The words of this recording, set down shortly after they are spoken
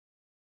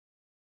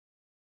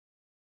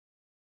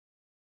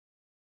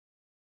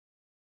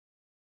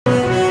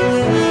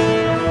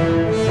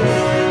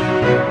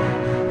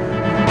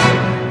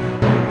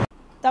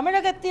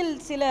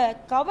உண்மையில் சில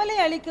கவலை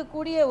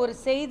அளிக்கக்கூடிய ஒரு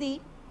செய்தி.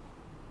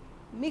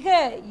 மிக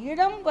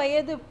இளம்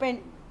வயது பெண்,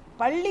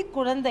 பள்ளி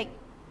குழந்தை,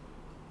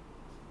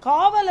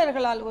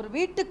 காவலர்களால், ஒரு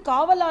வீட்டு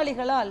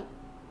காவலாளிகளால்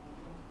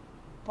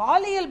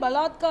பாலியல்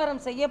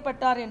பலாத்காரம்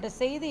செய்யப்பட்டார் என்ற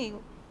செய்தி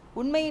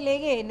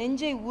உண்மையிலேயே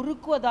நெஞ்சை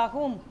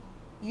உருக்குவதாகவும்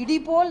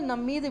இடிபோல்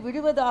நம் மீது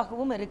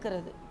விழுவதாகவும்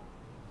இருக்கிறது.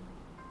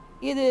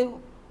 இது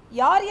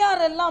யார்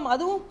யாரெல்லாம்,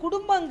 அதுவும்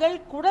குடும்பங்கள்,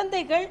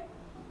 குழந்தைகள்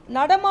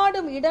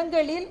நடமாடும்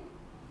இடங்களில்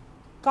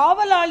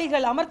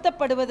காவலாளிகள்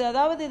அமர்த்தப்படுவது,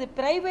 அதாவது இது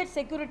பிரைவேட்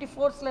செக்யூரிட்டி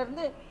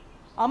ஃபோர்ஸ்லேருந்து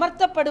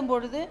அமர்த்தப்படும்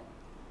பொழுது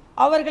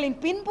அவர்களின்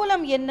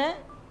பின்புலம் என்ன,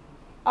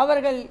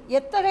 அவர்கள்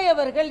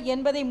எத்தகையவர்கள்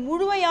என்பதை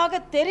முழுமையாக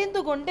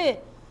தெரிந்து கொண்டு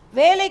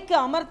வேலைக்கு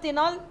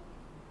அமர்த்தினால்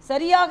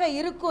சரியாக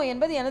இருக்கும்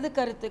என்பது எனது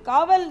கருத்து.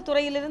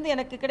 காவல்துறையிலிருந்து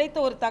எனக்கு கிடைத்த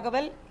ஒரு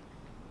தகவல்,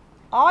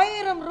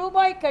 1000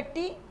 ரூபாய்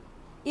கட்டி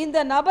இந்த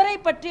நபரை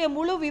பற்றிய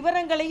முழு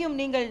விவரங்களையும்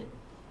நீங்கள்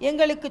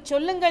எங்களுக்கு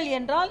சொல்லுங்கள்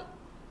என்றால்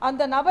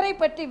அந்த நபரை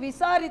பற்றி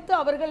விசாரித்து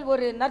அவர்கள்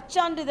ஒரு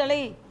நற்சான்றிதழை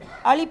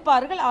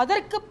அளிப்பார்கள்.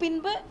 அதற்கு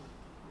பின்பு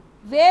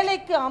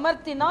வேலைக்கு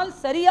அமர்த்தினால்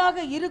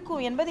சரியாக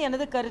இருக்கும் என்பது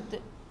எனது கருத்து.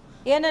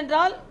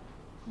 ஏனென்றால்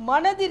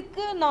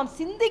மனதிற்கு நாம்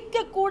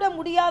சிந்திக்க கூட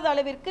முடியாத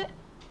அளவிற்கு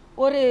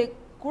ஒரு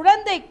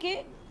குழந்தைக்கு,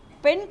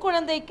 பெண்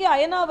குழந்தைக்கு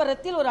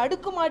அயனாவரத்தில் ஒரு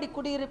அடுக்குமாடி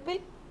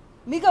குடியிருப்பில்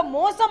மிக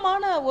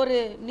மோசமான ஒரு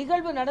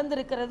நிகழ்வு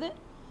நடந்திருக்கிறது.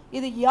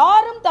 இது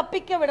யாரும்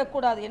தப்பிக்க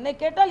விடக்கூடாது. என்னை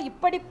கேட்டால்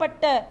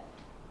இப்படிப்பட்ட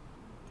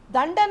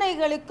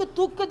தண்டனைகளுக்கு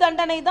தூக்கு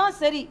தண்டனை தான்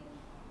சரி.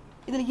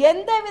 இதில்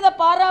எந்தவித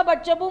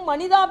பாராபட்சமும்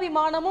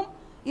மனிதாபிமானமும்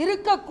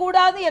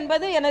இருக்கக்கூடாது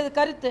என்பது எனது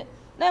கருத்து.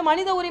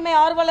 மனித உரிமை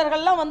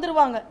ஆர்வலர்கள்லாம்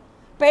வந்துருவாங்க.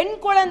 பெண்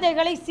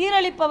குழந்தைகளை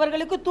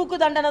சீரழிப்பவர்களுக்கு தூக்கு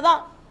தண்டனை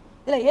தான்.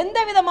 இதில்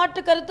எந்தவித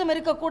மாற்று கருத்தும்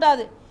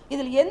இருக்கக்கூடாது.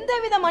 இதில்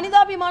எந்தவித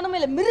மனிதாபிமானமும்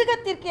இல்லை.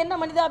 மிருகத்திற்கு என்ன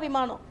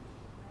மனிதாபிமானம்?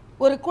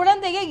 ஒரு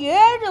குழந்தையை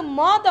 7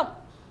 மாதம்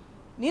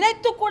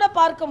நினைத்து கூட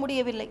பார்க்க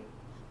முடியவில்லை.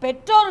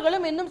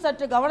 பெற்றோர்களும் இன்னும்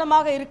சற்று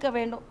கவனமாக இருக்க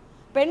வேண்டும்.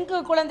 பெண்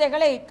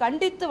குழந்தைகளை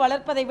கண்டித்து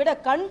வளர்ப்பதை விட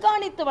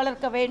கண்காணித்து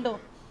வளர்க்க வேண்டும்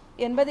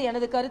என்பது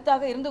எனது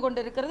கருத்தாக இருந்து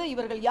கொண்டிருக்கிறது.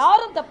 இவர்கள்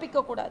யாரும்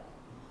தப்பிக்கக்கூடாது.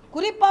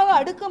 குறிப்பாக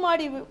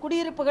அடுக்குமாடி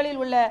குடியிருப்புகளில்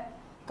உள்ள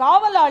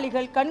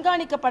காவலாளிகள்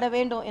கண்காணிக்கப்பட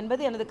வேண்டும்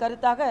என்பது எனது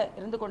கருத்தாக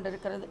இருந்து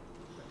கொண்டிருக்கிறது.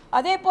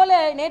 அதே போல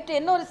நேற்று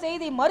இன்னொரு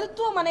செய்தி,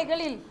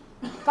 மருத்துவமனைகளில்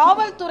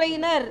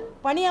காவல்துறையினர்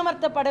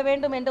பணியமர்த்தப்பட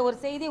வேண்டும் என்ற ஒரு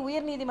செய்தி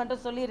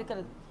உயர்நீதிமன்றம்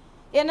சொல்லியிருக்கிறது.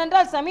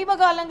 ஏனென்றால் சமீப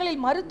காலங்களில்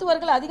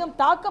மருத்துவர்கள் அதிகம்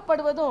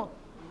தாக்கப்படுவதும்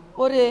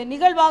ஒரு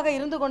நிகழ்வாக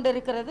இருந்து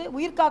கொண்டிருக்கிறது.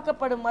 உயிர்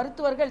காக்கப்படும்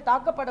மருத்துவர்கள்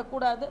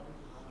தாக்கப்படக்கூடாது.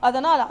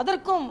 அதனால்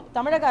அதற்கும்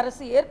தமிழக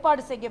அரசு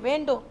ஏற்பாடு செய்ய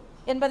வேண்டும்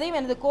என்பதையும்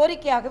எனது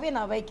கோரிக்கையாகவே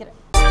நான் வைக்கிறேன்.